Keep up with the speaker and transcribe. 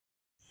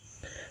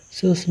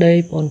សួស្តី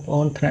បងប្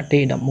អូនថ្នាក់ទី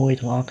11ទាំង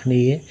អស់គ្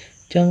នា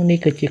ចឹងនេះ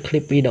គឺជាคลิ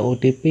ปវីដេអូ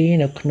ទី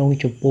2នៅក្នុង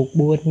ជំពូក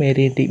4មេ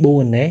រៀនទី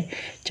4ណា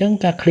ចឹង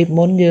ការคลิป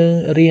មុនយើង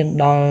រៀន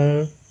ដល់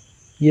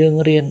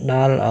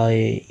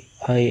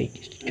ឲ្យ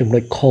ចំណុ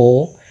ចខ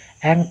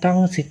អាំងត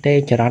ង់ស៊ីតេ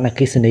ចរន្តអគ្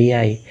គិសនី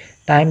ហើយ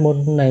តែមុន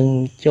នឹង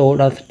ចូល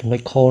ដល់ចំណុ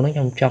ចខហ្នឹងខ្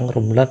ញុំចង់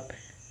រំលឹក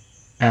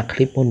ค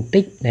ลิปមុនបន្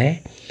តិចណា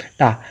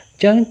តោះ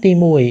ចឹងទី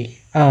1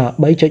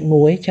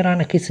 3.1 ចរន្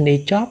តអគ្គិសនី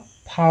ចប់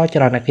ផលច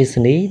រន្តអគ្គិស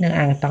នីនិង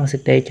អាំងតង់ស៊ី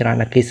តេចរន្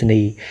តអគ្គិស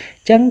នី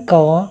ចឹង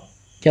ក៏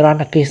ចរន្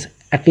តអគ្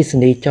គិស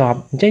នីជាប់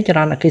អញ្ចឹងចរ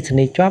ន្តអគ្គិស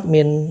នីជាប់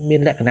មា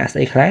នលក្ខណៈស្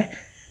អីខ្លះ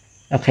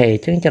អូខេអ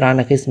ញ្ចឹងចរន្ត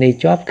អគ្គិសនី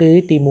ជាប់គឺ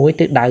ទី1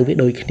ទិសដៅវា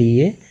ដូចគ្នា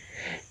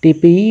ទី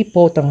2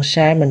ប៉ូតុងស្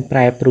យាលមិនប្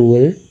រែប្រួ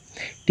ល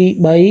ទី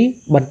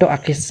3បន្ទុកអ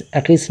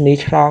គ្គិសនី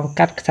ឆ្លង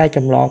កាត់ខ្សែច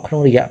ម្លងក្នុ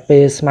ងរយៈពេ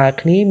លស្មើ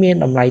គ្នាមាន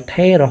តម្លៃ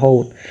ថេររហូ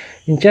ត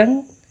អញ្ចឹង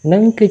នឹ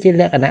ងគឺជា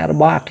លក្ខណៈរ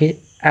បស់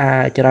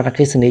ចរន្តអគ្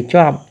គិសនី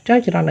ជាប់ច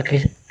រន្តអ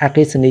គ្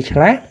គិសនីឆ្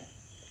លាស់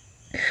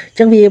អញ្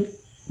ចឹងវា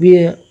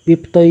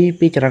ផ្ទុយ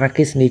ពីចរន្តអគ្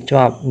គិសនី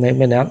ជាប់មែ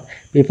នទេ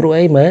ពីព្រោះ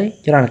អីមើល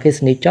ចរន្តអគ្គិស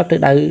នីជាប់ទិស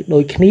ដៅដូ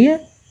ចគ្នា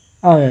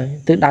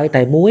ទិសដៅ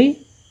តែមួយ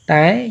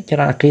តែច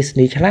រន្តអគ្គិស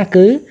នីឆ្លាស់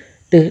គឺ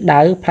ទិស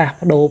ដៅផ្លាស់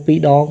ប្ដូរ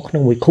2ដងក្នុ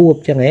ងមួយខួប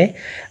អញ្ចឹងហ៎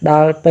ដ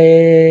ល់ពេល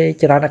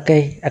ចរន្តអ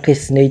គ្គិស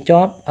នី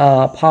ជាប់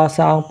ផលស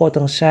ងប៉ូ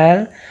តុងស្យាល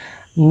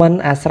មិន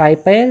អាស្រ័យ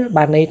ពេល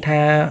បានន័យ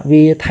ថា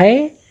វាថេរ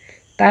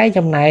តែ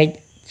ចំណែក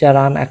ចរ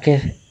ន្តអ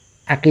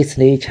គ្គិស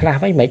នីឆ្លាស់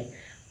វិញមិន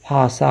ផ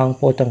លសង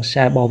ប៉ូតុងស្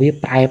យាលរបស់វា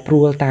ប្រែប្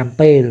រួលតាម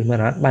ពេលមែន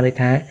អត់បានន័យ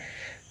ថា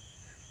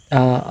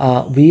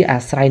វាអា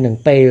ស្រ័យនឹង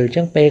ពេលអញ្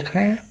ចឹងពេលខ្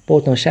លះប៉ូ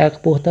តុងស្យាល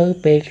ខ្ពស់ទៅ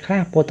ពេលខ្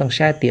លះប៉ូតុងស្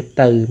យាលទាប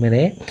ទៅមែន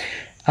ទេ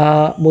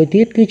មួយ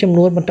ទៀតគឺចំ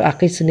នួនបន្ទុកអ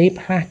គ្គិសនី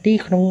ផ្លាស់ទី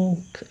ក្នុង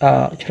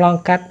ឆ្លង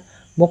កាត់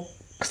មុខ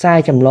ខ្សែ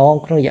ចម្លង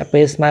ក្នុងរយៈ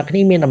ពេលស្មើគ្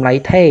នាមានតម្លៃ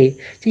ថេរ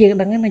ជាយើង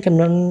ដឹងណាចំ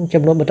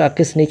នួនបន្ទុកអគ្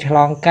គិសនីឆ្ល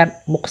ងកាត់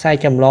មុខខ្សែ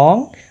ចម្លង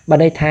បាន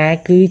ន័យថា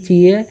គឺ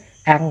ជា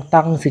អាំងត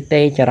ង់ស៊ី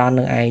តេចរន្ត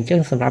នឹងឯងអញ្ចឹ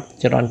ងសម្រាប់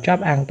ចរន្តច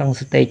ប់អាំងតង់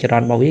ស៊ីតេចរ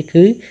ន្តរបស់វា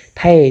គឺ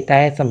ថេរ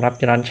តែសម្រាប់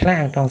ចរន្តឆ្លាស់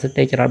អាំងតង់ស៊ី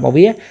តេចរន្តរបស់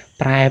វា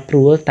ប្រែប្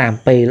រួលតាម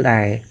ពេល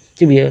ដែរ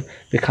ជា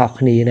វាខុស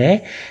គ្នាណា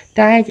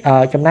តែ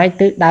ចំណែក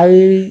ទិសដៅ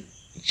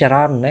ចរ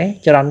ន្តណា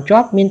ចរន្តជា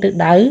ប់មានទិស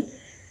ដៅ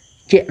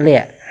ជាក់លា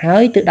ក់ហើ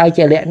យទិសដៅ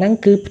ជាក់លាក់ហ្នឹង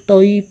គឺផ្ទុ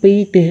យពី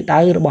ទិសដៅ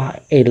របស់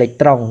អេឡិច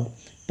ត្រូន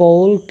ប៉ូ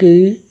លគឺ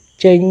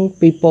ចេញ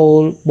ពីប៉ូ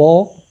លបូ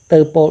កទៅ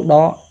ប៉ូលដ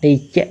កនៃ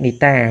ចនិ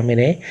តាមែ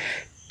នទេ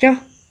ចុះ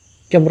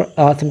ស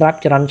ម្រាប់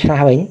ចរន្តឆ្លា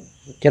ស់វិញ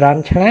ចរន្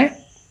តឆ្លាស់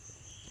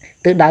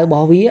ទិសដៅរប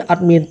ស់វាអ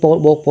ត់មានប៉ូល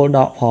បូកប៉ូលដ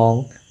កផង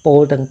ប៉ូ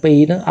លទាំងពីរ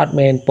ហ្នឹងអត់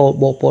មែនប៉ូល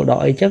បូកប៉ូលដក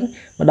អីចឹង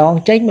ម្ដង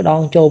ចេញម្ដ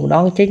ងចូលម្ដ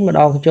ងចេញម្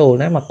ដងចូល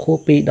ណាមកខួប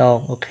2ដង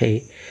អូខេ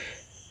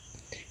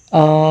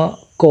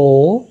គោ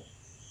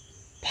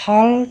ផ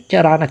លច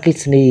រន្តអគ្គិ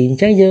សនីអញ្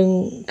ចឹងយើង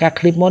ការ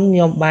คลิปមុនខ្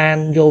ញុំបាន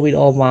យកវីដេ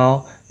អូមក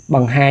ប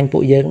ង្ហាញពួ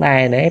កយើងដែ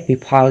រណាពី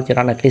ផលចរ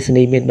ន្តអគ្គិស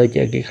នីមានដូចជា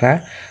អីខ្លះ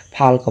ផ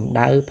លកម្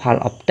ដៅផល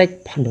អុបតិក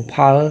ផ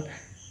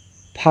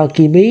ល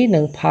គីមីនិ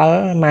ងផល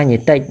ម៉ាញ៉េ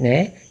ទិកណា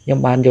ខ្ញុំ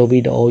បានយកវី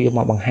ដេអូយកម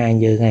កបង្ហាញ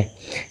យើងហើយ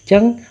អញ្ចឹ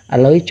ងឥ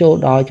ឡូវចូល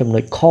ដល់ចំណុ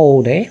ចខ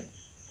ណា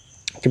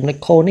ចំណុច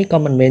ខនេះក៏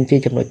មិនមែនជា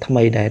ចំណុចថ្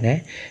មីដែរណា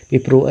ពី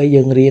ព្រោះអី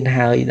យើងរៀន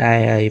ហើយដែរ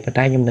ហើយប៉ុន្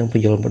តែខ្ញុំនឹងប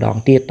ញ្យល់ម្ដង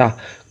ទៀតតោះ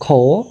ខ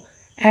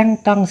អាំង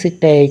តង់ស៊ី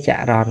តេច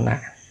រន្តណា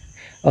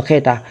អូខេ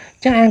តោះអ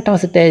ញ្ចឹងអាំងតង់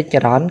ស៊ីតេច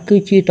រន្តគឺ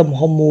ជាទំ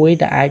ហំមួយ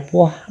ដែលអាច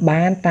វាស់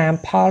បានតាម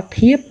ផល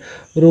ធៀប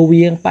រ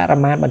វាងបរិ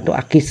មាណបន្ទុក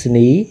អគ្គិស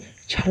នី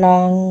ឆ្ល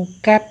ង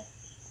កាត់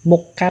មុ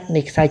ខកាត់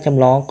នៃខ្សែច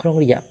ម្លងក្នុង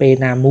រយៈពេល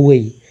ណាមួយ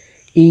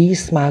E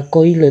ស្មើ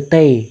គុយលើ T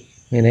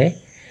ឃើញទេ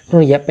ក្នុ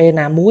ងរយៈពេល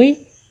ណាមួយ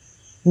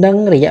និង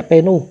រយៈពេ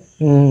លនោះ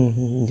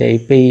និយាយ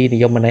ពីនិ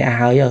យមន័យ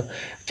ហើយអ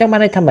ញ្ចឹងបាន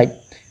ន័យថាម៉េច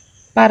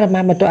បរិមា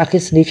ណបន្ទុកអគ្គិ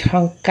សនីឆ្ល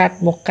ងកាត់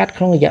មុខកាត់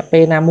ក្នុងរយៈពេ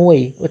លណាមួយ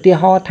ឧទា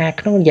ហរណ៍ថា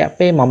ក្នុងរយៈ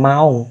ពេល1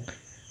ម៉ោង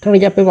ក្នុងរ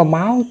យៈពេល1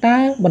ម៉ោងតើ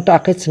បន្ទុកអ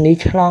គ្គិសនី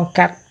ឆ្លង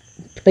កាត់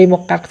ផ្ទៃមុ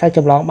ខកាត់ខ្សែច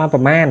ម្លងបានប្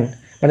រមាណ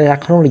បានន័យថា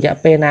ក្នុងរយៈ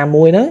ពេលណា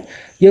មួយហ្នឹង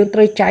យើងត្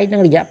រូវចែកនឹ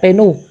ងរយៈពេល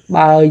នោះ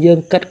បើយើង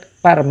គិត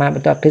បរិមាណប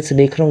ន្ទុកអគ្គិស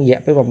នីក្នុងរយៈ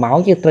ពេល1ម៉ោង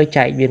យើងត្រូវ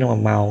ចែកវានឹង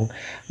1ម៉ោង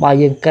បើ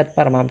យើងគិតប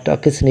រិមាណបន្ទុកអ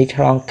គ្គិសនី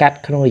ឆ្លងកាត់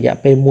ក្នុងរយៈ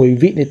ពេល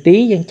1វិនាទី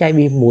យើងចែក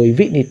វា1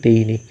វិនាទី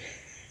នេះ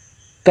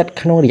គិត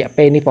ក្នុងរយៈ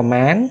ពេលនេះប្រ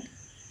មាណ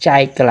ចែ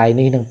កកន្លែង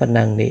នេះនឹងប៉ុណ្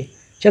ណឹងនេះ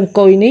អញ្ចឹង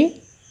គុយនេះ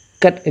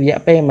គិតរយៈ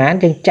ពេលប្រមាណ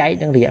យើងចែក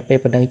នឹងរយៈពេល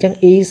ប៉ុណ្ណឹងអញ្ចឹង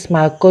E ស្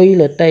មើគុយ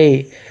លើ T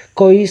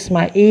គុយស្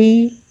មើ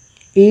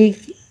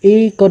E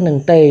គុណនឹង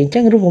T អញ្ចឹ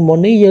ងរូបមន្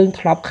តនេះយើង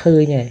ធ្លាប់ឃើ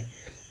ញហើយ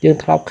យើង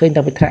ធ្លាប់ឃើញ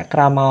តាំងពីថ្នាក់ក្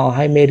រោមមក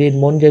ហើយមេរៀន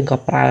មុនយើងក៏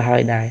ប្រើហើ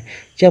យដែរ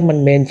អញ្ចឹងមិន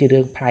មែនជារឿ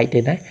ងប្លែកទេ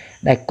ណា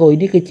ដែលគុយ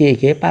នេះគឺជា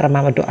គេបរិមា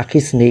ណបន្ទុកអគ្គិ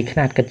សនីຂະຫ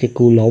ນាតគិតជា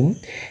គូឡុំ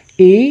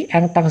E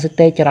អាំងតង់ស៊ី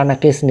តេចរន្តអ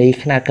គ្គិសនី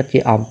ຂະຫນាតគិតជា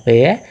អម្ពែ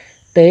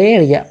T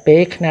រយៈពេ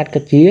លຂະຫນាតគិ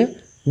តជា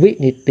វិ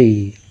នាទី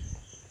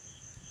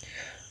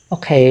អូ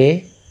ខេ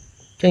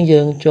អញ្ចឹង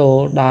យើងចូល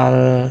ដល់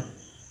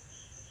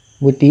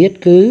មួយទៀត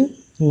គឺ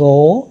ង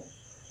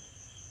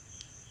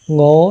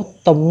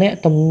ទំនាក់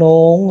ទំន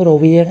ងរ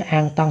វាង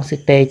អាំងតង់ស៊ី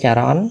តេច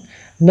រន្ត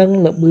និង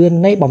ល្បឿន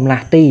នៃបំលា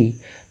ស់ទី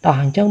តោះ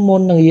អញ្ចឹងមុ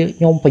ននឹង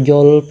ខ្ញុំបញ្យ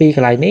ល់ពីក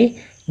ន្លែងនេះ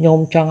ខ្ញុំ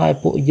ចង់ឲ្យ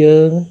ពួកយើ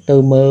ងទៅ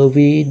មើល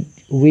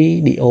វី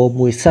ដេអូ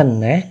មួយសិន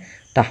ណា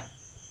តោះ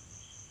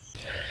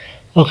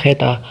អូខេ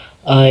តោះ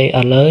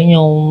ឥឡូវខ្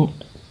ញុំ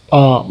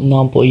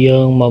នាំពួកយើ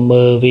ងមក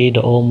មើលវី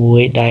ដេអូមួ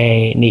យដែល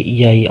និ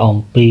យាយអំ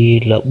ពី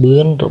ល្បឿ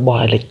នរបស់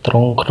អេឡិចត្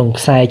រូនក្នុង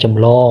ខ្សែច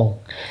ម្លង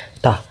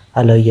តោះ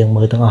ឥឡូវយើង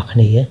មើលទាំងអស់គ្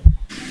នា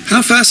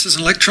How fast does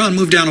an electron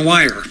move down a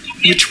wire?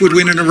 Which would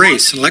win in a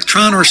race, an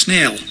electron or a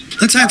snail?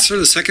 Let's answer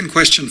the second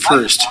question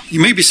first. You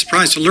may be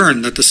surprised to learn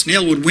that the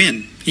snail would win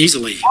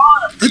easily.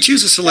 Let's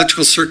use this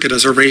electrical circuit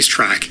as our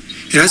racetrack.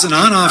 It has an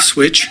on-off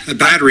switch, a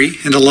battery,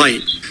 and a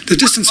light.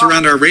 The distance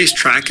around our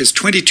racetrack is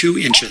 22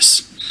 inches.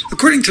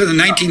 According to the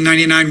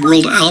 1999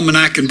 World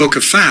Almanac and Book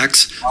of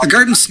Facts, a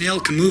garden snail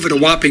can move at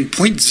a whopping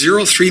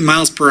 0.03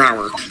 miles per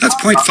hour. That's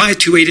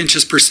 0.528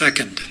 inches per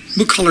second.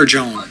 We'll call her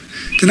Joan.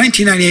 The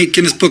 1998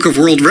 Guinness Book of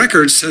World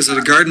Records says that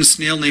a garden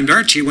snail named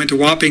Archie went a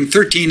whopping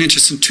 13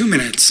 inches in 2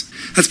 minutes.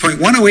 That's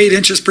 0.108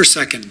 inches per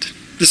second.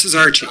 This is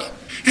Archie.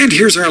 And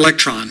here's our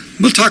electron.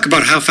 We'll talk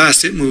about how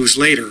fast it moves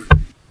later.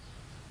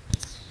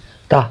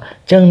 តោះ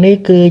ចឹងនេះ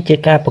គឺជា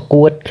ការប្រ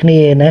កួតគ្នា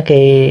ណា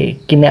គេ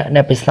អ្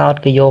នកពិសោធន៍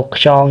គេយក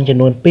ខ្យងចំ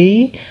នួន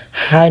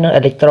2ហើយនឹង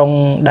អេឡិចត្រូន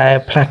ដែល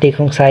ផ្លាស់ទីក្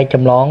នុងខ្សែច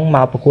ម្លងម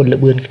កប្រកួតល្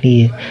បឿនគ្នា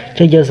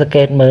ចឹងយើងសង្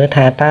កេតមើល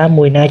ថាតើ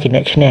មួយណាជាអ្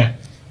នកឈ្នះ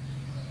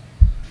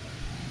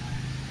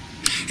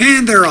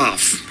And they're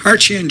off.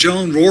 Archie and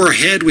Joan roar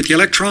ahead with the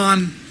electron.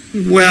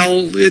 Well,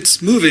 it's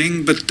moving,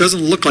 but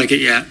doesn't look like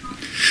it yet.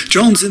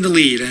 Joan's in the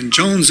lead, and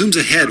Joan zooms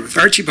ahead with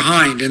Archie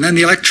behind, and then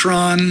the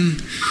electron...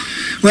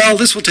 Well,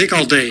 this will take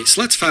all day,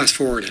 so let's fast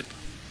forward it.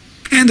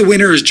 And the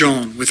winner is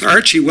Joan, with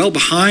Archie well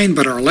behind,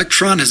 but our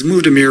electron has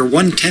moved a mere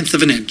 1/10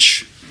 of an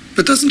inch.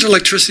 But doesn't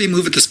electricity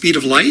move at the speed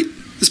of light?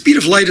 The speed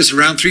of light is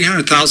around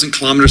 300,000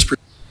 kilometers per...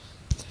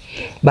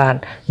 បាទ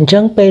អញ្ចឹ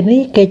ងពេល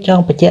នេះគេច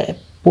ង់បញ្ជាក់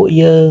ពួក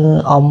យើង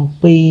អំ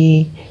ពី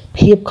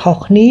ភាពខុស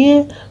គ្នា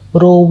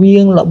រវា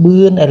ងល្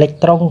បឿនអេឡិច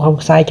ត្រូនក្នុង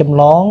ខ្សែចម្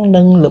លង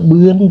និងល្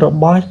បឿនរ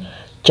បស់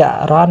ច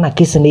រន្តអគ្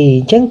គិសនីអ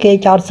ញ្ចឹងគេ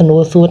ចោទសំណួ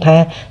រសួរថា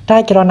តើ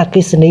ចរន្តអគ្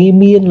គិសនី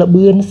មានល្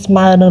បឿនស្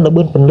មើនឹងល្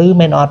បឿនពន្លឺ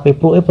មែនអត់ពី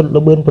ព្រោះ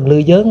ល្បឿនពន្លឺ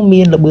យើង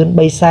មានល្បឿន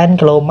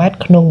300,000 គីឡូម៉ែត្រ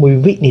ក្នុង1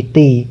វិនា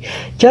ទី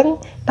អញ្ចឹង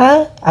តើ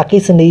អគ្គិ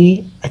សនី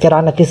ចរ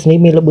ន្តអគ្គិសនី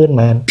មានល្បឿន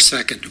ប៉ុន្មាន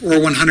second or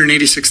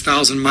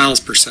 186,000 miles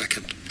per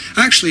second.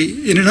 Actually,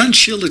 in an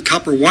unshielded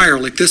copper wire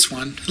like this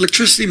one,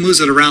 electricity moves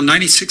at around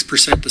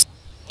 96%.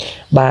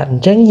 បាទអ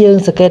ញ្ចឹងយើង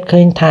សង្កេត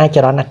ឃើញថាច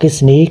រន្តអគ្គិស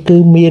នីគឺ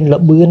មាន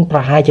ល្បឿនប្រ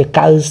ហែលជា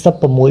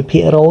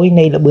 96%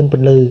 នៃល្បឿនព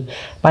ន្លឺ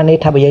បានន័យ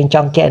ថាបើយើងច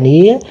ង់គណ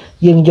នា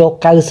យើងយក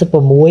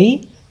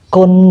96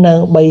គុណនឹង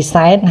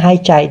300,000ហើយ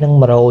ចែកនឹង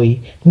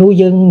100នោះ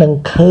យើងនឹង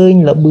ឃើញ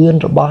ល្បឿន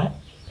របស់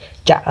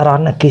ចរ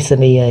ន្តអគ្គិស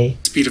នីហើយ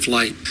speed of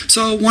light.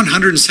 So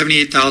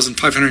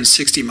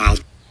 178,560 miles.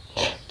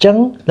 ចឹង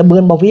ល្បឿ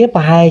នរបស់វា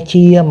ប្រហែល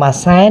ជា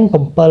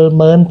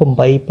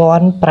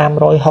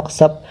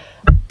 178,560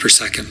 per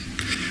second.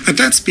 At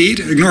that speed,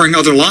 ignoring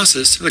other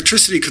losses,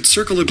 electricity could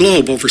circle the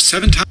globe over 7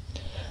 times.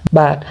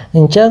 បាទអ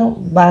ញ្ចឹង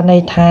បានន័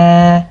យថា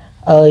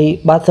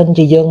បើសិន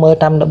ជាយើងមើល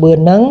តាមល្បឿន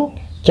ហ្នឹង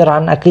ចរ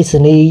ន្តអគ្គិស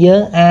នីយើ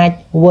ងអាច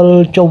វិល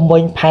ជុំវិ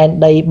ញផែន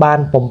ដីបាន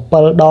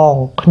7 ដង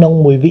ក្នុង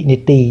1វិនា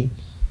ទី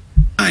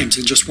times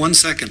in just 1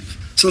 second.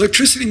 So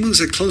electricity moves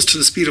at close to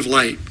the speed of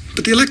light,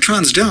 but the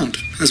electrons don't,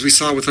 as we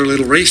saw with our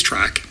little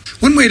racetrack.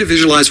 One way to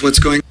visualize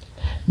what's going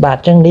បាទ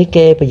ចឹងនេះ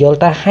គេបញ្យល់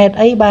ថាហេតុ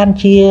អីបាន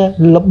ជា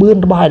ល្បឿន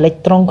របស់អេឡិច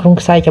ត្រូនក្នុង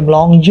ខ្សែចម្ល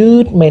ងយឺ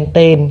តមែន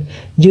ទែន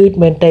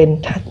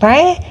តែ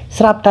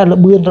ស្រាប់តែ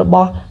ល្បឿនរប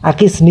ស់អគ្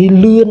គិសនី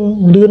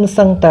លឿន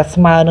សឹងតែ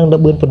ស្មើនឹង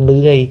ល្បឿនពន្លឺ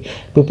ឯង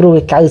ពីព្រោះ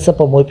វា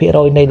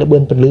96% នៃល្បឿ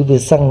នពន្លឺវា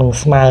សឹងនឹង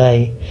ស្មើហើយ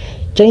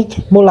ចឹង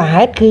មូល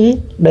ហេតុគឺ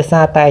ដោយ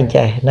សារតែអញ្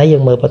ចេះណាយើ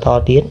ងមើលបន្ត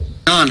ទៀត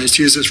on is to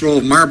use this row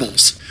of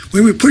marbles.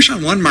 When we push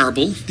on one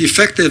marble, the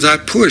effect of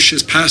that push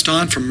is passed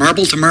on from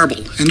marble to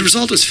marble, and the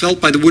result is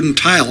felt by the wooden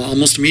tile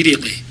almost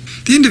immediately.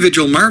 The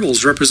individual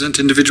marbles represent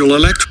individual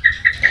electrons.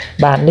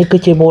 បាទនេះគឺ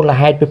ជាមូល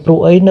ហេតុពីព្រោះ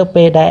អីនៅ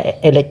ពេលដែល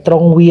អេឡិចត្រូ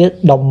នវា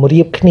តម្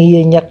រៀបគ្នា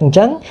ញឹកអញ្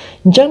ចឹង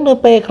នៅ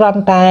ពេលគ្រា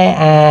ន់តែ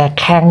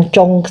ខាង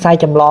ចុងខ្សែ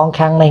ចម្លង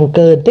ខាងនេះអង្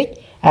គើបន្តិច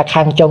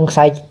ខាងចុងខ្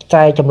សែ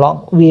ចម្លង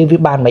វា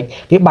បានមិន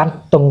វាបាន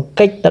ទង្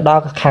គិចទៅដ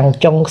ល់ខាង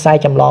ចុងខ្សែ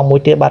ចម្លងមួយ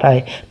ទៀតបាត់ហើយ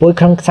ព្រោះ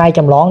ក្នុងខ្សែច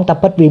ម្លងតែ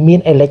ពិតវាមាន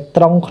អេឡិច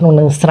ត្រូនក្នុង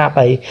នឹងស្រាប់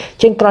ហើយ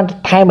ជាងគ្រាន់តែ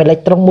ថែមអេឡិច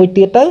ត្រូនមួយ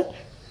ទៀតទៅ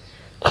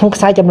ក្នុង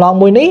ខ្សែចម្លង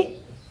មួយនេះ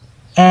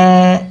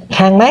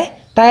ខាងនេះ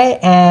តែ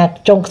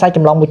ចុងខ្សែច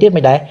ម្លងមួយទៀត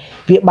មិនដែរ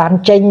វាបាន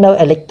ចេញនៅ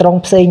អេឡិចត្រូន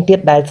ផ្សេងទៀត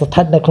ដែលស្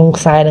ថិតនៅក្នុង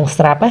ខ្សែនឹង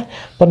ស្រាប់ណា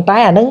ប៉ុន្តែ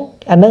អា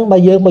នឹងបើ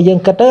យើង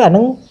គិតទៅអា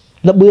នឹង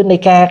ល្បឿននៃ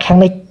ការខាង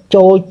នេះ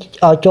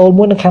ចូល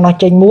មួយនិងខាងនោះ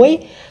ចេញមួយ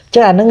ចឹ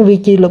ងអានឹងវា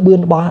ជាល្បឿន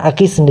របស់អគ្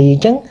គិសនីអ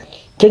ញ្ចឹង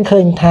ឃើ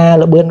ញថា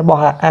ល្បឿនរប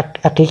ស់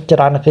អគ្គិច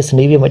រន្តអគ្គិស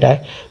នីវាមិនដែរ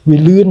វា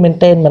លឿនមែន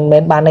ទែនមិនមែ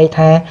នបានន័យ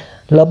ថា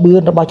ល្បឿ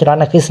នរបស់ចរន្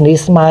តអគ្គិសនី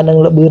ស្មើនឹង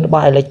ល្បឿនរប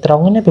ស់អេឡិចត្រូន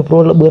ណាពីព្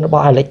រោះល្បឿនរប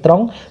ស់អេឡិចត្រូ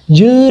ន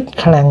យឺត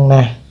ខ្លាំង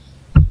ណាស់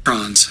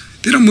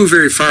They don't move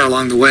very far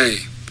along the way.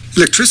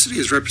 Electricity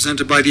is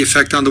represented by the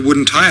effect on the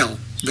wooden tile.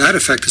 That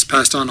effect is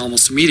passed on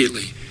almost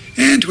immediately.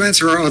 And to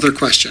answer our other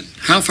question,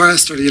 how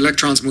fast are the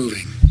electrons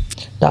moving?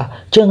 តើ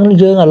ចឹង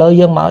យើងឥឡូវ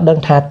យើងមកដឹង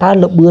ថាតើ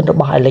ល្បឿនរ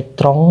បស់អេឡិច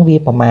ត្រូនវា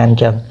ប្រមាណ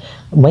ចឹង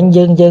មិញ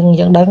យើង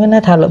ដឹងណា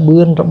ថាល្បឿ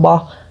នរប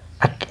ស់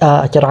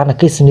ចរន្តអ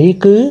គ្គិសនី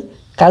គឺ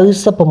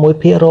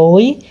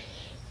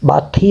 96% បើ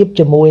ធៀប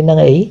ជាមួយនឹង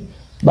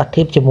បាត់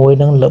ធៀបជាមួយ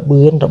នឹងល្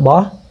បឿនរប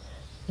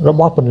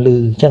ស់ពន្លឺ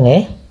អញ្ចឹងហ៎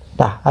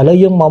តាឥឡូវ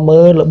យើងមក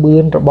មើលល្បឿ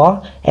នរបស់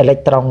អេឡិច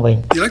ត្រូនវិញ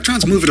The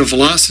electrons move at a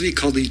velocity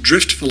called the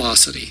drift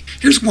velocity.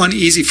 Here's one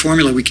easy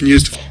formula we can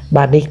use to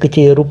បាទនេះគឺ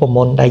ជារូបម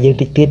ន្តដែលយើង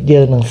តិចទៀត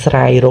យើងនឹងស្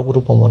រាយរក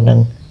រូបមន្តហ្នឹង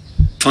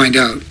find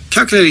out.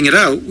 Calculating it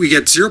out, we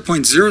get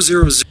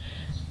 0.000.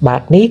 បា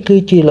ទនេះគឺ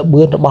ជាល្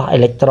បឿនរបស់អេ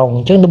ឡិចត្រូនអ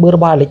ញ្ចឹងល្បឿនរ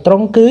បស់អេឡិចត្រូ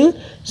នគឺ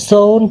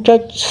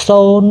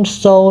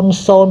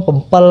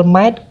 0.0007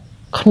 ម៉ែត្រ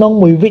ក្នុង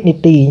1វិនា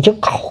ទីអញ្ចឹង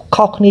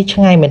ខុសគ្នាឆ្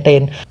ងាយមែនទែ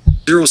ន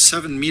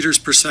 0.07 meters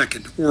per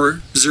second, or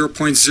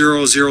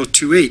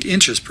 0.0028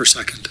 inches per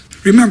second.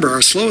 Remember,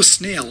 our slowest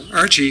snail,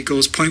 Archie,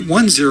 goes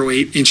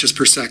 0.108 inches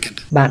per second.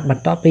 បាទប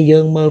ន្ទាប់ពីយើ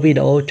ងមើលវី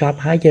ដេអូចប់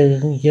ហើយយើ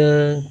ង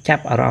ចា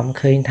ប់អារម្មណ៍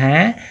ឃើញថា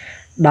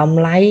ត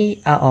ម្លៃ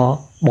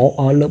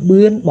ល្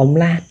បឿនបំ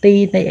លាស់ទី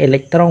នៃអេឡិ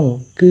ចត្រូន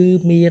គឺ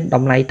មានត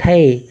ម្លៃថេ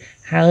រ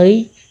ហើយ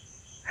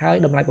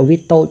តម្លៃរបស់វា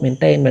តូចមែន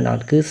ទែនមែនអ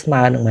ត់គឺស្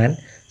មើនឹងប៉ុន្មាន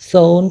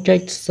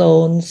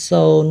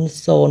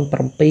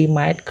 0.0007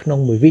 ម៉ែត្រក្នុង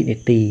1វិនា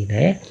ទី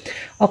ណា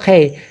អូខេ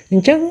អ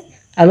ញ្ចឹង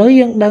ឥឡូវ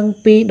យើងដឹង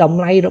ពីត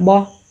ម្លៃរប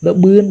ស់ល្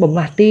បឿនបំ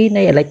លាស់ទី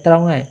នៃអេឡិចត្រូ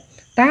នហើយ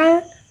តើ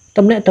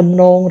ទំនាក់ទំ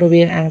នងរ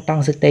វាងអាងត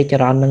ង់ស៊ីតេច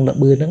រន្តនិងល្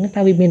បឿនហ្នឹង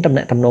តើវាមានទំ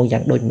នាក់ទំនងយ៉ា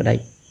ងដូចម្ដេច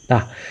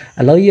តោះ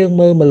ឥឡូវយើង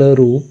មើលមកលើ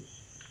រូប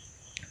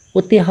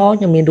ឧទាហរណ៍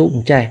ខ្ញុំមានរូបអ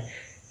ញ្ចេះ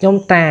ខ្ញុំ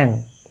តាំង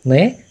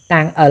ណា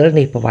តាំង L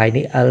នេះប្រវែង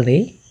នេះ L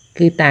នេះ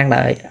គឺតាំង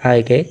ដោយឲ្យ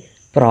គេ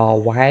ប្រ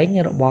វែង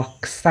របស់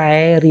ខ្សែ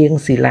រាង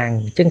ស៊ីឡាំង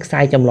អញ្ចឹងខ្សែ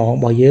ចម្លងរ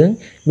បស់យើង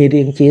មាន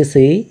រាងជា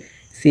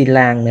ស៊ី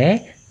ឡាំងណាអ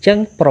ញ្ចឹង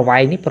ប្រវែ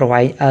ងនេះប្រវែ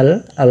ង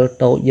L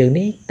តូចយើង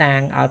នេះតាំ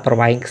ងឲ្យប្រ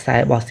វែងខ្សែ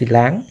របស់ស៊ី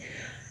ឡាំង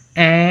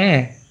A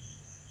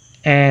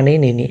នេះ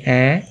A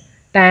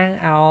តាំង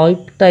ឲ្យ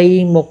ផ្ទៃ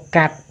មុខ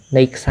កាត់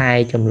នៃខ្សែ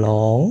ចម្ល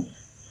ង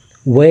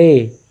V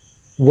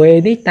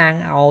នេះតាំង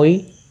ឲ្យ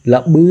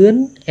ល្បឿន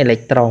អេឡិច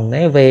ត្រូន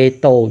ណា V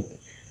តូច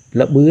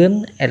ល្បឿន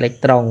អេឡិច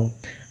ត្រូន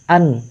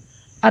N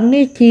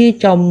នេះជា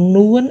ចំ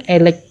នួនអេ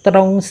ឡិចត្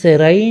រូនសេ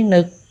រីនៅ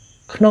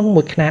ក្នុង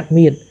មួយខ្នាត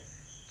មៀត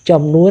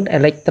ចំនួនអេ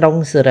ឡិចត្រូន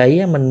សេរី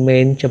មិនមែ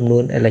នចំនួ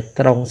នអេឡិច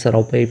ត្រូនស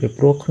រុបទេពី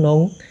ព្រោះក្នុង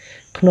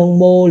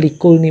ម៉ូលី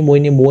គូលនីមួ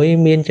យ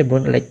មានចំនួ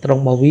នអេឡិចត្រូន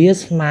របស់វា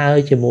ស្មើ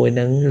ជាមួយ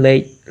នឹង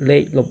លេ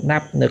ខលំដា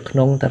ប់នៅក្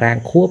នុងតារាង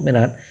ខួបមែន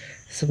អត់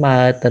ស្មើ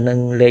ទៅនឹង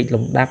លេខ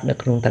លំដាប់នៅ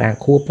ក្នុងតារាង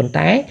ខួបប៉ុន្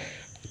តែ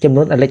ចំ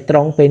នួនអេឡិចត្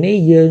រូនពេលនេះ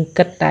យើង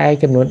គិតតែ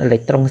ចំនួនអេឡិច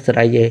ត្រូនសេ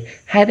រីទេ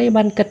ហេតុអី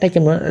បានគិតតែ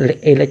ចំនួន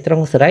អេឡិចត្រូ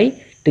នសេរី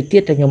តិចទៀ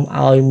តតែខ្ញុំ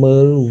ឲ្យមើ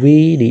លវី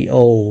ដេ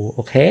អូ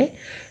អូខេ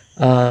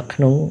ក្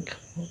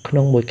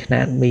នុងមួយខ្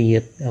នាតមៀ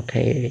តអូ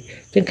ខេ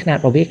អញ្ចឹងខ្នាតរ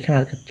បស់វាខ្នា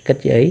តគិត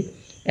ជាអី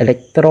អេឡិច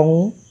ត្រូន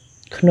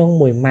ក្នុង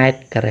1ម៉ែត្រ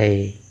ការ៉េ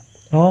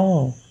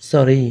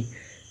sorry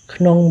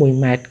ក្នុង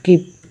1ម៉ែត្រគី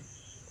ប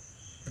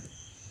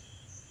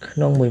ក្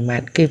នុង1ម៉ែ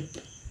ត្រគីប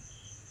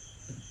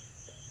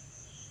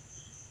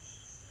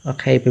អូ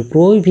ខេពីព្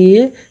រោះវា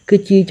គឺ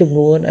ជាចំ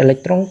នួនអេឡិច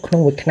ត្រូនក្នុង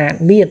មួយខ្នាត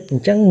មៀតអ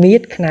ញ្ចឹងមៀ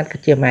តខ្នាតគឺ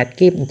ជាម៉ែត្រ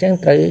គីបអញ្ចឹង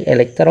ត្រូវអេ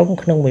ឡិចត្រូន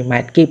ក្នុង1ម៉ែ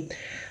ត្រគីប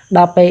ដ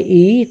ល់ពេល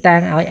E តាំ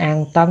ងឲ្យអាង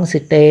តង់ស៊ី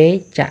តេ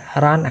ច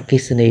រន្តអគ្គិ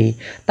សនី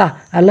តោះ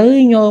ឥឡូវ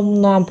ខ្ញុំ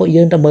នាំពួក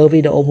យើងទៅមើលវី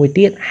ដេអូមួយ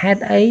ទៀតហេ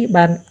តុអី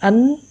បាន N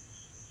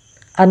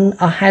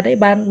ហេតុអី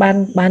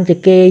បានជា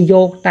គេយ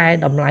កតែ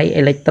តម្លៃ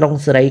អេឡិចត្រូន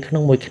សេរីក្នុ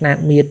ងមួយខ្នាត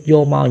មៀតយ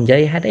កមកនិយា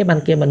យហេតុអីបាន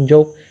គេមិនយ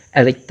ក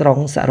អេឡិចត្រូន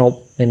សរុប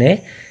មែនទេ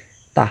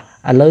តោះ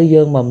ឥឡូវ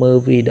យើងមកមើល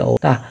វីដេអូ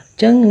តោះអ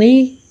ញ្ចឹងនេះ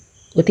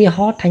ឧទាហ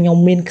រណ៍ថាខ្ញុំ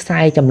មានខ្សែ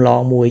ចម្លង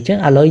មួយអញ្ចឹង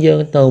ឥឡូវយើង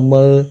ទៅ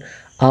មើល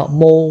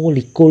ម៉ូ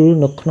លីគូល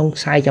នៅក្នុង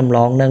ខ្សែចម្ល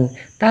ងនឹង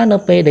តើនៅ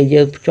ពេលដែល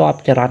យើងភ្ជាប់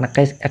ចរន្តអ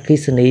គ្គិ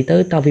សនីទៅ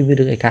តើវាមាន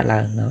រឿងអីកើតឡើ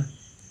ងណា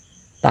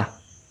តោះ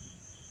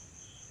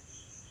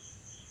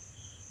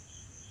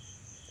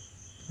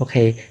អូ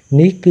ខេ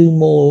នេះគឺ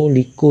ម៉ូ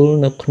លីគូល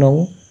នៅក្នុង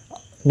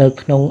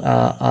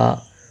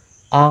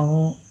អ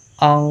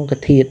ង្គ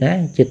ធាតុណា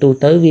ជាទូ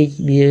ទៅវា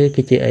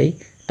គឺជាអី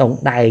តុង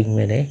ដែង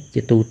មែនទេ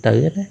ជាទូទៅ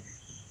ណា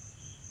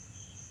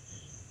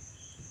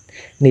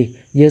នេះ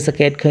យើងសង្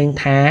កេតឃើញ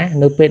ថា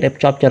នៅពេលដែល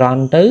ភ្ជាប់ចរ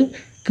ន្តទៅ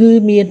គឺ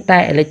មានតែ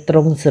អេឡិចត្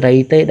រូនសេរី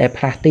ទេដែល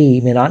ផ្លាស់ទី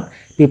មែនអត់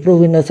ពីព្រោះ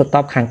វានៅសត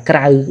បខាងក្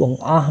រៅបង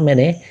អស់មែ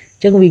នទេអ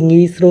ញ្ចឹងវា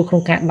ងាយស្រួលក្នុ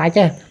ងការដា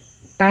ច់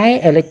តែ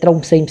អេឡិចត្រុន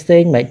ផ្សេ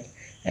ងមិន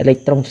អេឡិច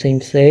ត្រុនផ្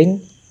សេង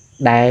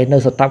ដែលនៅ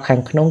សតបខា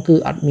ងក្នុងគឺ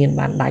អត់មាន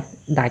បាន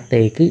ដាច់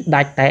ទេគឺ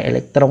ដាច់តែអេ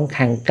ឡិចត្រុន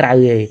ខាងក្រៅ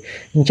ទេ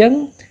អញ្ចឹង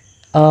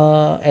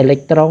អេឡិច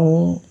ត្រុន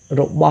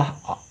របស់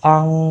អ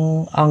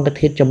ង្គ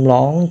ធាតុចម្ល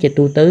ងជា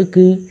ទូទៅ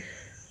គឺ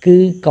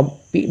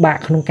ពិបាក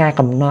ក្នុងការ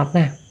កំណត់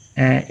ណា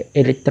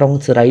អេឡិចត្រុន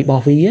សេរីរប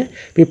ស់វា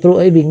ពីព្រោះ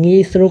អីវាងា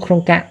យស្រួលក្នុង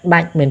ការ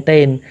ដាច់មែនទែ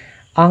ន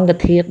អង្គ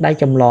ធាតុដែល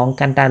ចម្លង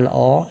កាន់តែល្អ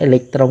អេឡិ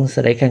ចត្រុន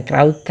សេរីខាងក្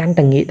រៅកាន់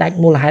តែងាយដាច់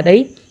មូលហេតុអី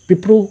ពី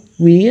ព្រោះ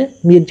វា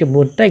មានចំ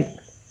នួនតិច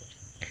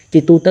ជា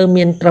ទូទៅ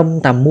មានត្រឹម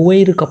តែ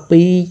1ឬក៏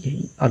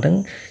2អត់ហ្នឹង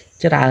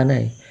ច្រើនហើ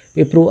យ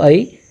ពីព្រោះអី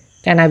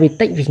កាលណាវា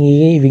តិចវា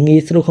ងាយ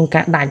ស្រួលក្នុង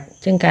ការដាច់អ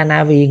ញ្ចឹងកាលណា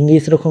វាងាយ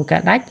ស្រួលក្នុងកា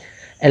រដាច់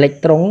អេឡិច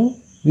ត្រុន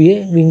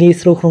វាងាយ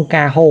ស្រួលក្នុង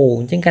ការហូរ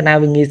អញ្ចឹងកាលណា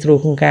វាងាយស្រួល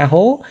ក្នុងការ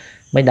ហូរ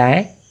មិនដែរ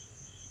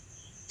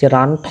ចរ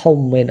ន្តធំ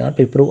មែនអត់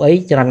ពីព្រោះអី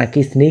ចរន្តអគ្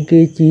គិសនី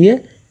គឺជា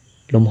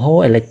លំហូរ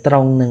អេឡិចត្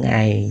រុននឹង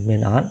ឯងមែ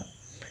នអត់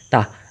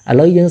តោះឥ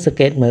ឡូវយើងសង្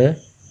កេតមើល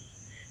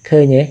ឃើ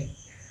ញទេ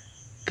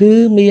គឺ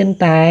មាន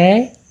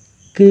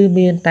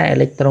តែអេ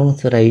ឡិចត្រូង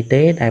សេរី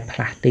ទេដែលផ្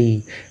លាស់ទី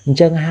អញ្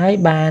ចឹងហើយ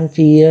បាន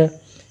ជា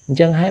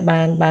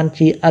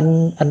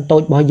n តូ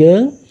ចរបស់យើ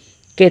ង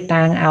គេ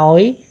តាំងឲ្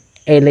យ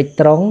អេឡិច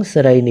ត្រូង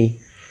សេរីនេះ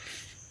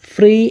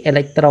free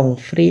electron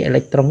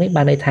នេះ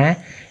បានន័យថា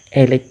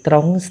អេឡិចត្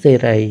រូងសេ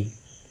រី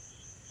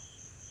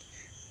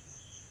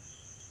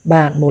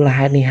បាទមូល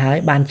ហេតុនេះហើយ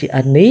បានជា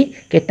n នេះ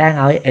គេតាំង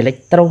ឲ្យអេឡិច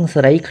ត្រូង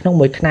សេរីក្នុង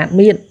មួយខ្នាត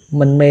មៀត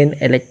មិនមែន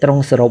អេឡិចត្រូង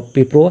សរុប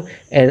ពីព្រោះ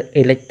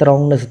អេឡិចត្រូង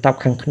នៅសន្ទប់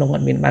ខាងក្នុងអ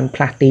ត់មានបានផ្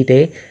លាស់ទីទេ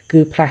គឺ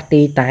ផ្លាស់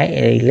ទីតែ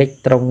អេឡិច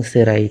ត្រូង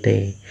សេរីទេ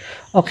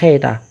អូខេ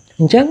តា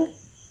អញ្ចឹង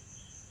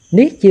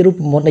នេះជារូប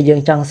មន្តដែលយើ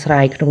ងចង់ស្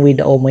រាយក្នុងវី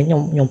ដេអូមិញខ្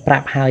ញុំប្រា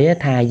ប់ហើយ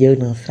ថាយើង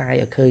នឹងស្រាយ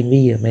ឲ្យឃើញ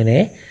វាមែនទេ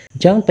អ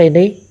ញ្ចឹងពេល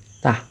នេះ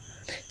តោះ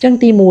អញ្ចឹង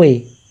ទី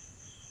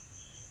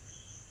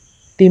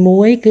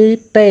1គឺ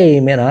តេ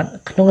មែនអត់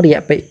ក្នុងរ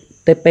យៈ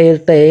ពេល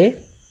តេ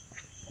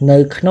នៅ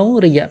ក្នុង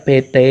រយៈពេ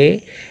លតេ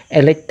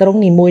អេឡិចត្រូង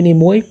នី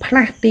មួយផ្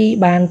លាស់ទី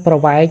បានប្រ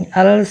វែង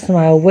L ស្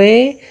មើ V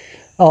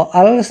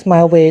L ស្មើ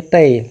V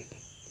តេ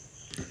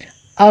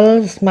L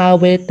ស្មើ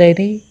V តេ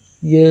នេះ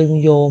យើង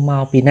យកម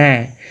កពីណា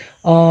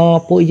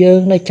ពួកយើ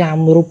ងនៅចាំ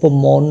រូប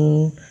មន្ត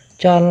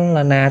ចល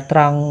នាត្រ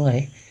ង់ហើ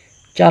យ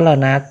ចល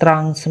នាត្រ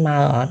ង់ស្មើ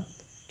អត់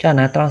ចល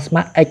នាត្រង់ស្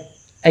មើ x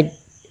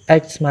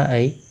ស្មើ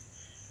អី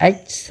x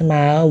ស្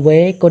មើ v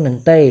គុណនឹង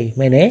តេ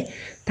មែនទេ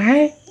តែ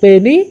ពេល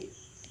នេះ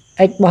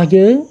x របស់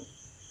យើ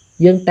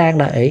ងតាំង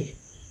ដោយអី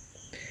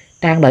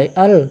តាំងដោយ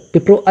l ពី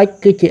ព្រោះ x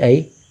គឺជាអី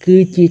គឺ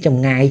ជាច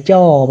ម្ងាយច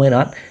រមែនអ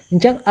ត់អ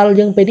ញ្ចឹង l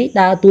យើងពេលនេះ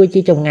ដើរតួជា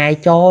ចម្ងាយ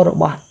ចររ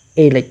បស់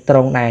អេឡិចត្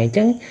រូងដែរអញ្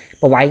ចឹង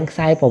ប្រវែងខ្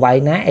សែប្រវែង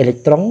ណាអេឡិច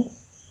ត្រូង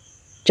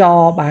ចរ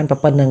បាន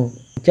ប៉ុណ្្នឹង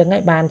អញ្ចឹងហើ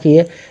យបានជា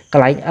ក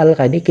ន្លែង L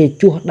កន្លែងនេះគេ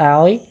ជួសដោ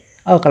យ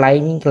កន្លែង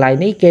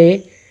នេះគេ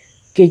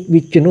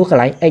វិជំនួសក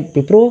ន្លែង x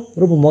ពីព្រោះ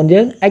រូបមន្ត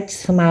យើង x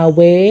ស្មើ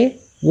v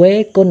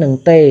គុណនឹង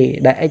តេ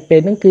ដែល x ពេល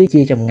ហ្នឹងគឺ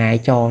ជាចម្ងាយ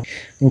ចរ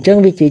អញ្ចឹង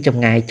វាជាច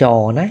ម្ងាយចរ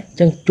ណាអញ្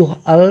ចឹងជួស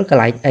L ក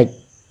ន្លែង x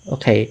អូ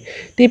ខេ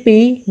ទី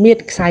2មាន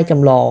ខ្សែច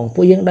ម្លង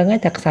ពួកយើងដឹងហើ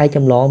យថាខ្សែច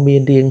ម្លងមា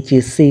នរាងជា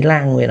ស៊ី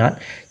ឡាំងមែនអត់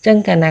អញ្ចឹង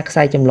កាលណាខ្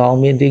សែចម្លង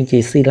មានរាងជា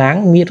ស៊ីឡាំង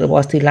មាត្ររប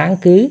ស់ស៊ីឡាំង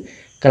គឺ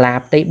កលា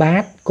ផ្ទៃបា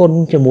តគុណ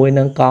ជាមួយ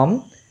នឹង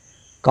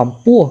កម្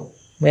ពស់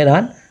មែនអ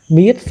ត់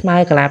មាត្រស្មើ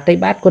កលាផ្ទៃ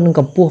បាតគុណនឹង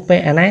កម្ពស់ពេល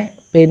អាណា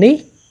ពេលនេះ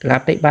កលា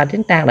ផ្ទៃបាតយើ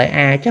ងតាំងដោយ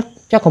a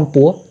ចុះកម្ព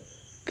ស់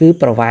គឺ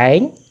ប្រវែង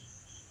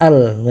l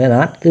មែន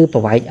អត់គឺប្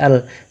រវែង l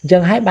អញ្ចឹ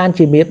ងហើយបាន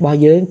ជាមាត្ររបស់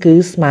យើងគឺ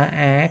ស្មើ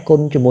a គុ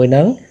ណជាមួយ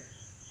នឹង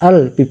l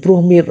ពីព្រោះ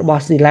មាត្ររប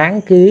ស់ស៊ីឡាំង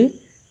គឺ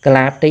ក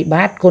លាផ្ទៃ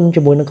បាតគុណ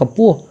ជាមួយនឹងកម្ព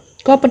ស់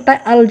ក៏ប៉ុន្តែ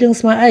l យើង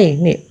ស្មើអី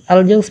នេះ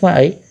l យើងស្មើ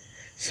អី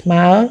ស្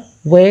មើ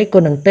v គុ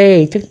ណនឹងតេ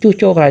អញ្ចឹងជួស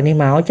ចូលកន្លែងនេះ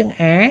មកអញ្ចឹង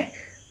a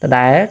ដ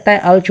ដែលតែ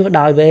l ជួស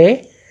ដោយ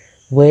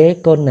v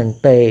គុណនឹង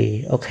តេ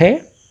អូខេ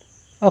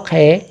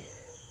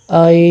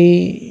ហើយ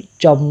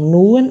ចំ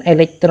នួនអេ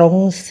ឡិចត្រូង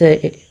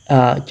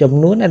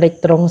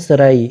សេ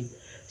រី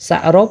ស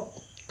រុប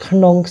ក្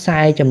នុងខ្សែ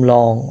ចម្ល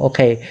ងអូ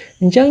ខេ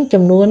អញ្ចឹង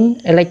ចំនួន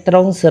អេឡិចត្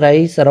រូងសេរី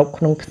សរុប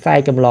ក្នុងខ្សែ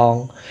ចម្លង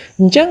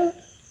អញ្ចឹង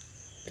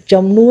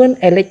ចំនួន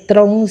អេឡិចត្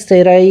រូងសេ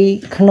រី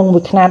ក្នុងមួ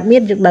យខ្នាតមៀ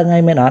តយើងដឹងហើ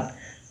យមែនអត់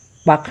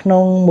បើក្នុ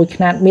ងមួយ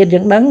ខ្នាតមៀតយើ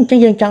ងដឹងអញ្ចឹង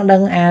យើងចង់ដឹ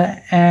ង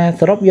អា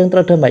សរុបយើងត្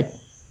រូវធ្វើម៉េច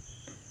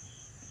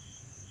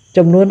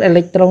ចំនួនអេ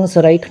ឡិចត្រូង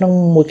សេរីក្នុង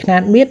មួយខ្នា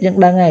តមៀតយើង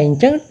ដឹងហើយអ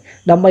ញ្ចឹង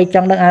ដើម្បីច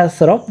ង់ដឹងអា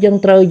សរុបយើង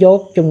ត្រូវយក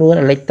ចំនួន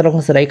អេឡិចត្រូង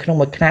សេរីក្នុង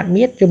មួយខ្នាត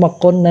មៀតយកមក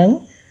គុណនឹង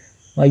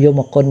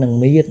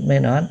មៀតមែ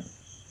នអត់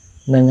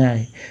ហ្នឹងហើយ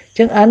អញ្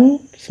ចឹង n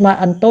ស្មើ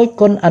n តូច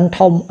គុណ n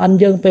ធំ n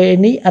យើងពេល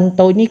នេះ n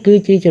តូចនេះគឺ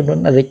ជាចំនួន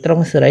អេឡិចត្រូង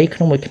សេរីក្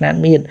នុងមួយខ្នាត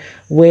មៀត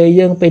v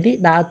យើងពេលនេះ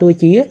ដើរតួ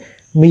ជា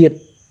មៀត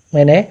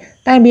មែនទេ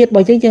តែមៀតរប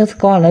ស់យើងស្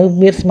គាល់នៅ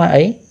មៀតស្មើ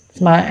អី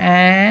ស្មើ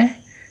a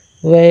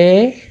v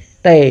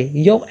តេ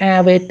យក a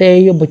v តេ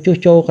យកមកជួស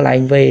ចូលកន្លែ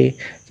ង v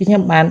ជាខ្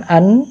ញុំបាន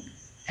n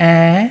a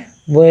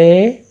v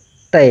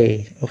តេ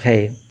អូខេ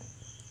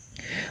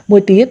មួ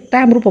យទៀត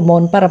តាមរូបម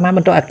ន្តបរិមាណប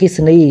ន្ទុកអគ្គិស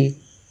នី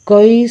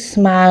គុយ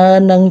ស្មើ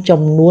នឹង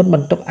ចំនួនប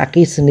ន្ទុកអគ្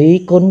គិសនី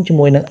គុណជា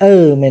មួយនឹង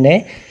មែនទេ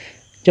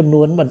ចំ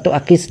នួនបន្ទុកអ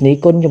គ្គិសនី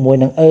គុណជាមួយ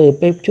នឹង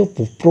ពេលជួប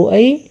ព្រោះ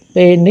អី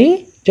ពេលនេះ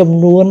ចំ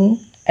នួន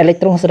អេឡិច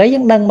ត្រូងសេរីយើ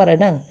ងដឹងបាត់ហើយ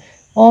ហ្នឹង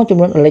ចំ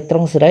នួនអេឡិចត្រូ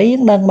ងសេរីយើ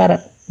ងដឹងបាត់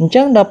អញ្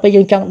ចឹងដល់ពេល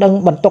យើងចង់ដឹង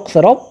បន្ទុកស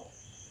រុប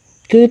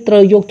គឺត្រូ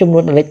វយកចំនួ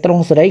នអេឡិចត្រុង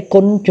សេរី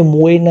គុណជា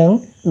មួយនឹង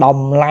ត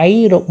ម្លៃ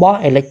របស់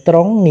អេឡិចត្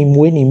រុងនី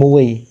មួ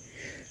យ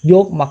យ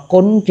កមកគុ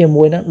ណជា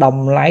មួយនឹងត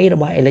ម្លៃរ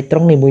បស់អេឡិចត្រុ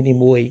ងនី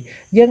មួយ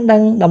យើងដឹ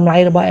ងតម្លៃ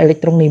របស់អេឡិច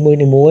ត្រុងនី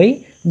មួយ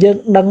យើង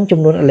ដឹងចំ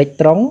នួនអេឡិច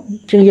ត្រុង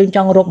ជាងយើងច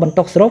ង់រកបន្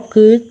ទុកសរុប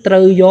គឺត្រូ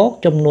វយក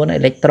ចំនួនអេ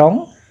ឡិចត្រុង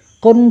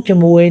គុណជា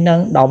មួយនឹង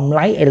តម្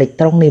លៃអេឡិច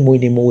ត្រុងនីមួ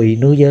យ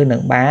នោះយើងនឹ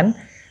ងបាន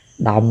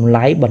តម្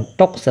លៃបន្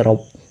ទុកសរុប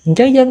អញ្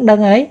ចឹងយើងដឹង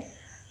ហើយ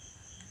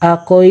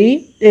គុយ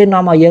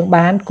នាំឲ្យយើង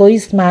បានគុយ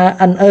ស្មើ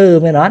n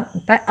មែនអត់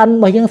តែ n រ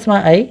បស់យើងស្មើ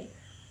អី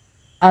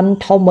n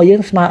ធំរបស់យើ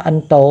ងស្មើ n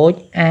តូច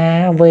a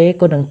v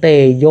គុណនឹងតេ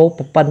យក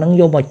ប៉ុណ្ណឹង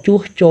យកមកជួ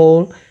សចូល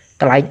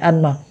កន្លែង n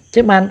មក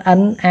ចឹងបាន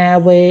n a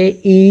v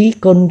e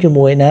គុណជា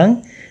មួយនឹង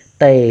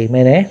តេ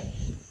មែនទេ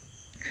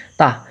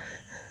តោះ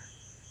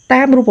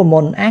តាមរូបម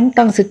ន្តអាំងត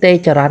ង់ស៊ីតេ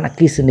ចរន្តអគ្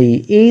គិសនី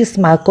e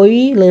ស្មើគុយ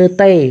លើ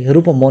តេ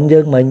រូបមន្តយើ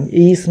ងមិញ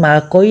e ស្មើ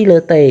គុយលើ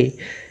តេ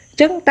អញ្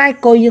chẳng tay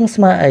coi dương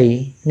smart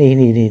ấy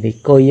nì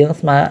coi dương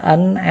smart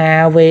n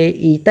a v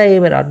i t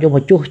bây giờ dùng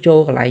một chút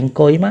cho cái lại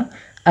coi má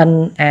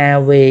n a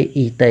v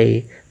i t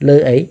lơ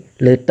ấy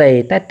lơ t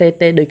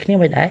t đôi khi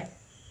mày đấy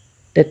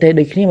t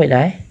đôi khi mày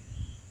đấy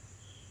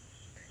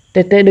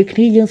t đôi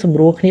khi dương sầm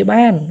ruột khi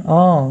ban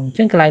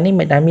chẳng cái lại này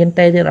mày đã miên t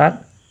thì đó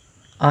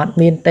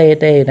miên t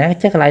nè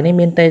chắc cái lại này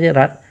miên t thì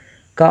đó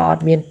có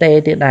miên t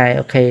thì đại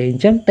ok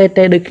chẳng t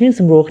đôi khi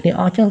sầm ruột thì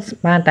chẳng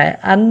ban tại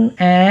n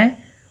a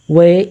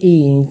về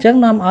ý chắc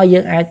năm ở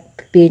dương ai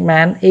tiền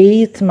màn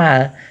ý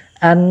mà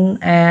n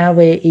a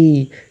về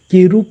ý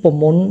chỉ rút bộ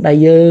môn đại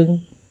dương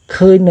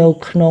khơi nấu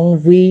nông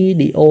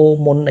video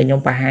môn đại nhóm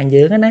bà hàng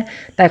dương á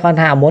tại còn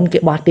thảo muốn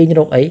cái bọt tiền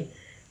rục ấy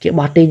cái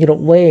bọt tiền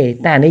rục về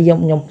tại này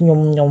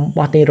nhom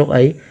bọt tiền rục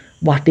ấy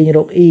bọt tiền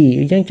rục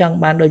ý chẳng chẳng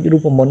ban đôi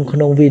rút bộ môn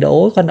nông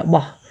video còn đã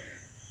bỏ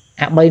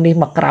bây đi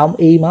mặc áo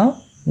y máu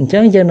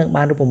chẳng dân được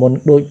ban rút bộ môn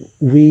đôi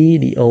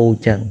video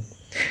chẳng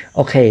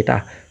ok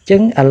ta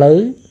chẳng ở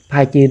lớn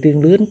phải chỉ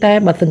riêng lươn ta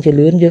bà thân chỉ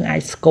lươn dương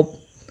ai scope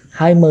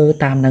hai mơ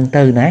tam năng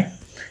từ nè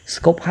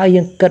scope hai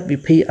dương kết bị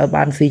phi ở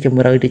ban si chùm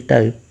rơi đi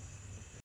từ